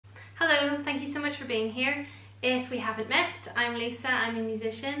Hello, thank you so much for being here. If we haven't met, I'm Lisa, I'm a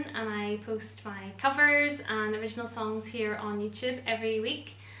musician and I post my covers and original songs here on YouTube every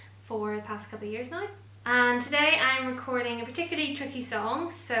week for the past couple of years now. And today I'm recording a particularly tricky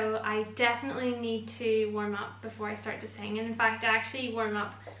song, so I definitely need to warm up before I start to sing. And in fact, I actually warm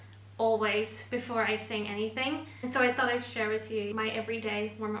up always before I sing anything. And so I thought I'd share with you my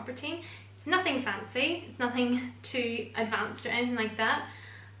everyday warm-up routine. It's nothing fancy, it's nothing too advanced or anything like that,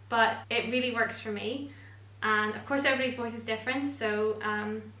 but it really works for me. And of course everybody's voice is different, so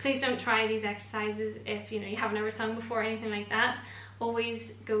please don't try these exercises if you haven't ever sung before or anything like that.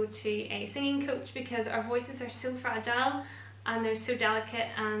 Always go to a singing coach because our voices are so fragile and they're so delicate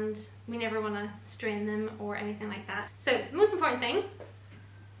and we never want to strain them or anything like that. So the most important thing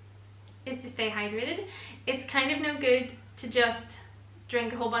is to stay hydrated. It's kind of no good to just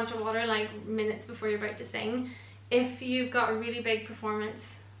drink a whole bunch of water like minutes before you're about to sing. If you've got a really big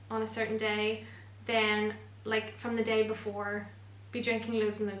performance on a certain day, then like from the day before, be drinking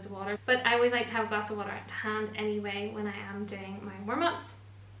loads and loads of water. But I always like to have a glass of water at hand anyway when I am doing my warm-ups.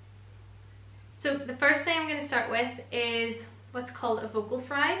 So the first thing I'm going to start with is what's called a vocal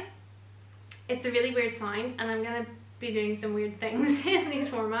fry. It's a really weird sound and I'm going to be doing some weird things in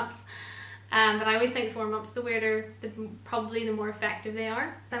these warm-ups. But I always think with warm-ups, the weirder, probably the more effective they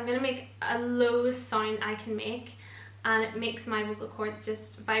are. So I'm going to make a lowest sound I can make, and it makes my vocal cords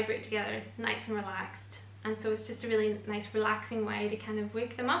just vibrate together nice and relaxed. And so it's just a really nice relaxing way to kind of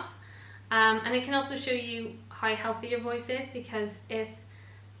wake them up. And it can also show you how healthy your voice is, because if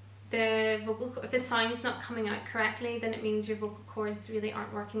the sound's not coming out correctly, then it means your vocal cords really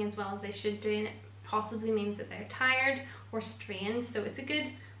aren't working as well as they should do, and it possibly means that they're tired or strained. So it's a good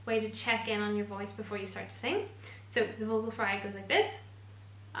way to check in on your voice before you start to sing. So the vocal fry goes like this.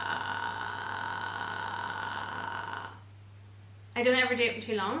 I don't ever do it for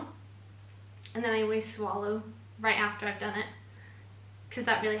too long, and then I always swallow right after I've done it, because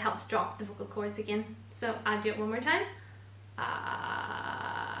that really helps drop the vocal cords again. So I'll do it one more time.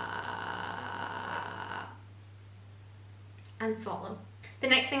 And swallow. The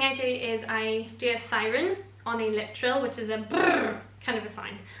next thing I do is I do a siren on a lip trill, which is a brrr kind of a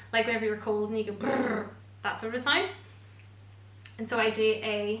sound. Like whenever you're cold and you go brrr, that sort of a sound. And so I do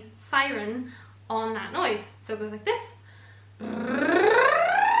a siren on that noise. So it goes like this.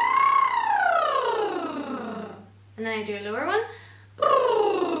 And then I do a lower one.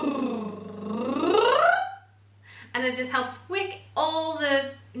 And it just helps wake all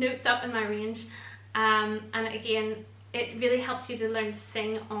the notes up in my range. And again, it really helps you to learn to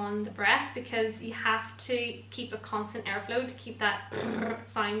sing on the breath, because you have to keep a constant airflow to keep that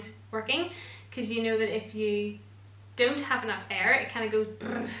sound working, because you know that if you don't have enough air, it kind of goes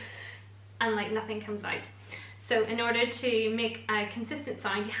and like nothing comes out. So in order to make a consistent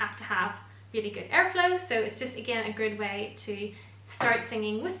sound, you have to have really good airflow. So it's just, again, a good way to start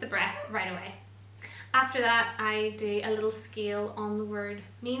singing with the breath right away. After that, I do a little scale on the word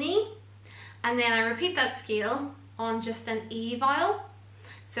meanie, and then I repeat that scale on just an E vowel.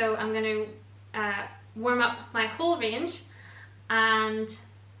 So I'm going to warm up my whole range, and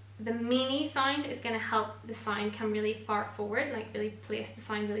the meanie sound is going to help the sound come really far forward, like really place the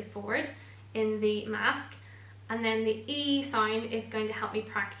sound really forward in the mask. And then the E sound is going to help me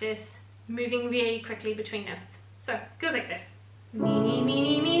practice moving really quickly between notes. So it goes like this. Meanie,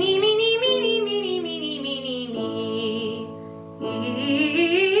 meanie, meanie, meanie, meanie, meanie, meanie, meanie, meanie.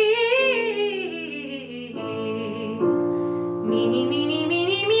 Meanie, meanie, meanie,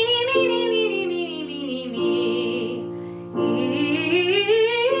 meanie, meanie, meanie, meanie, meanie, meanie.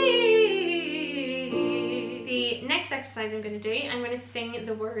 The next exercise I'm going to do, I'm going to sing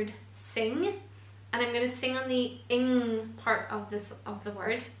the word sing. And I'm going to sing on the ing part of the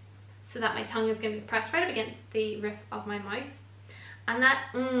word, so that my tongue is going to be pressed right up against the roof of my mouth. And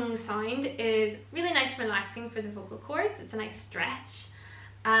that ing sound is really nice and relaxing for the vocal cords. It's a nice stretch.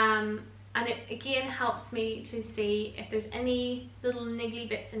 And it again helps me to see if there's any little niggly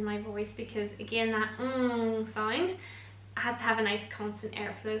bits in my voice, because again that ing sound has to have a nice constant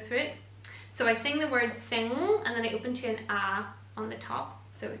airflow through it. So I sing the word sing, and then I open to an ah on the top.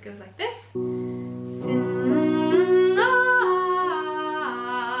 So it goes like this. Sing, ah,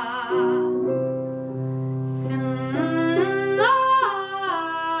 sing,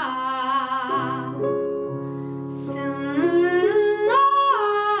 ah, sing, ah.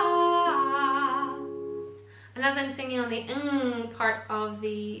 And as I'm singing on the ng part of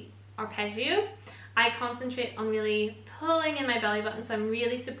the arpeggio, I concentrate on really pulling in my belly button, so I'm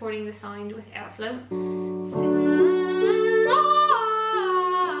really supporting the sound with airflow. Sing, ah.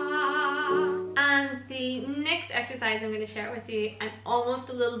 And the the next exercise I'm going to share with you, I'm almost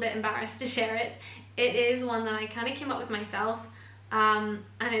a little bit embarrassed to share it. It is one that I kind of came up with myself, and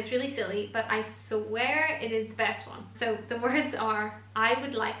it's really silly, but I swear it is the best one. So the words are, I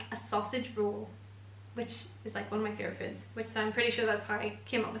would like a sausage roll, which is like one of my favorite foods, which I'm pretty sure that's how I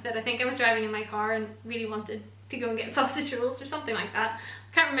came up with it. I think I was driving in my car and really wanted to go and get sausage rolls or something like that.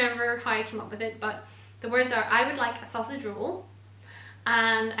 I can't remember how I came up with it, but the words are, I would like a sausage roll,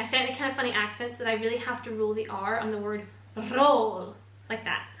 and I say it in a kind of funny accent so that I really have to roll the R on the word roll, like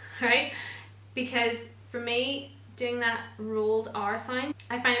that, right? Because for me, doing that rolled R sound,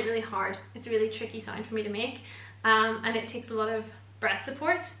 I find it really hard. It's a really tricky sound for me to make, and it takes a lot of breath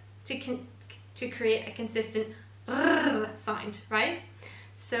support to create a consistent sound, right?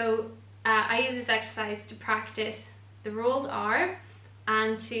 So I use this exercise to practice the rolled R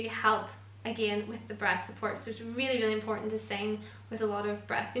and to help again with the breath support. So it's really, really important to sing with a lot of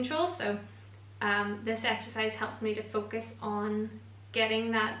breath control. So this exercise helps me to focus on getting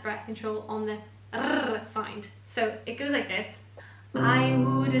that breath control on the sound. So it goes like this. I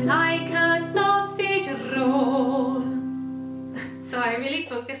would like a sausage roll. So I really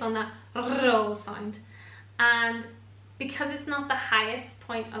focus on that roll sound, and because it's not the highest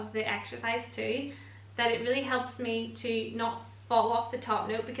point of the exercise too, that it really helps me to not fall off the top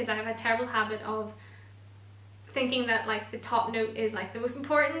note, because I have a terrible habit of thinking that like the top note is like the most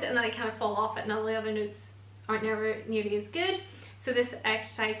important, and then I kind of fall off it and all the other notes aren't never nearly as good. So this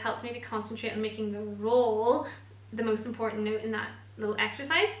exercise helps me to concentrate on making the roll the most important note in that little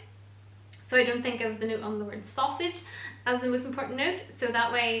exercise. So I don't think of the note on the word sausage as the most important note. So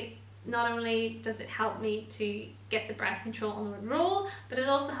that way, not only does it help me to get the breath control on the word roll, but it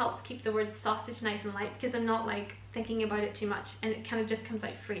also helps keep the word sausage nice and light, because I'm not like thinking about it too much, and it kind of just comes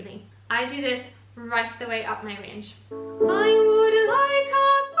out freely. I do this right the way up my range. I would like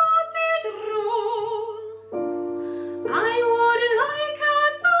a sausage roll. I would like a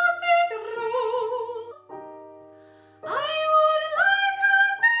sausage roll. I would like a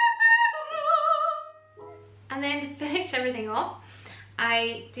sausage roll. And then to finish everything off,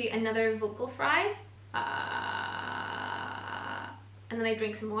 I do another vocal fry, and then I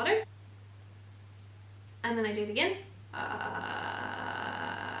drink some water, and then I do it again,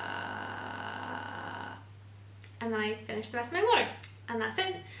 and then I finish the rest of my water, and that's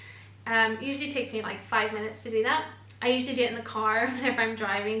it. Usually it takes me like 5 minutes to do that. I usually do it in the car whenever I'm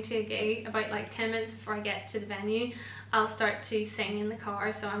driving to a gig. About like 10 minutes before I get to the venue, I'll start to sing in the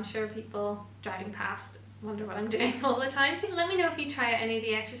car, so I'm sure people driving past wonder what I'm doing all the time. Let me know if you try out any of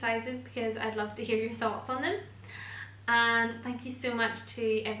the exercises, because I'd love to hear your thoughts on them. And thank you so much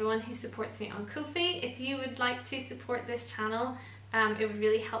to everyone who supports me on Ko-fi. If you would like to support this channel, it would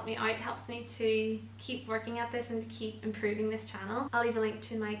really help me out. It helps me to keep working at this and to keep improving this channel. I'll leave a link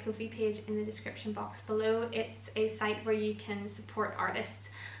to my Ko-fi page in the description box below. It's a site where you can support artists,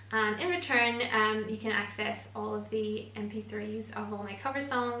 and in return you can access all of the MP3s of all my cover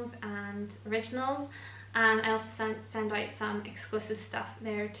songs and originals. And I also send out some exclusive stuff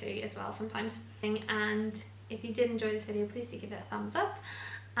there too as well sometimes. And if you did enjoy this video, please do give it a thumbs up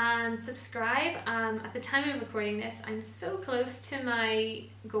and subscribe. At the time of recording this, I'm so close to my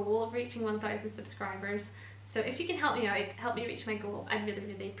goal of reaching 1,000 subscribers. So if you can help me out, help me reach my goal, I'd really,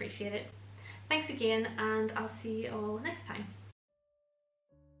 really appreciate it. Thanks again, and I'll see you all next time.